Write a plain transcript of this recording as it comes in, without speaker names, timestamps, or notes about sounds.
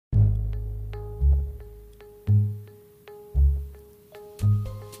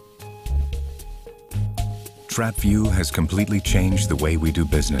Trapview has completely changed the way we do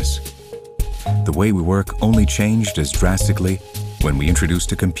business. The way we work only changed as drastically when we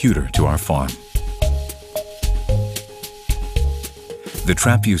introduced a computer to our farm. The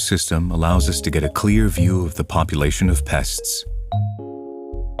Trapview system allows us to get a clear view of the population of pests.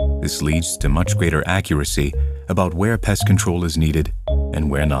 This leads to much greater accuracy about where pest control is needed and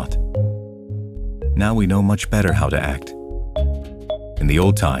where not. Now we know much better how to act. In the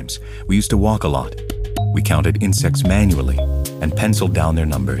old times, we used to walk a lot. We counted insects manually and penciled down their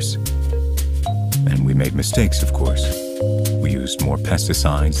numbers. And we made mistakes, of course. We used more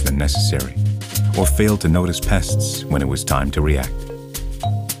pesticides than necessary, or failed to notice pests when it was time to react.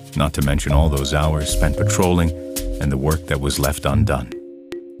 Not to mention all those hours spent patrolling and the work that was left undone.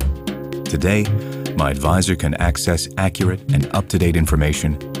 Today, my advisor can access accurate and up-to-date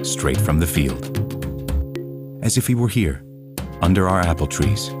information straight from the field, as if he were here, under our apple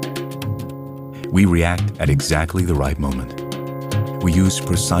trees. We react at exactly the right moment. We use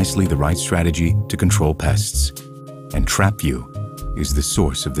precisely the right strategy to control pests, and Trapview is the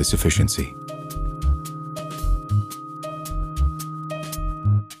source of this efficiency.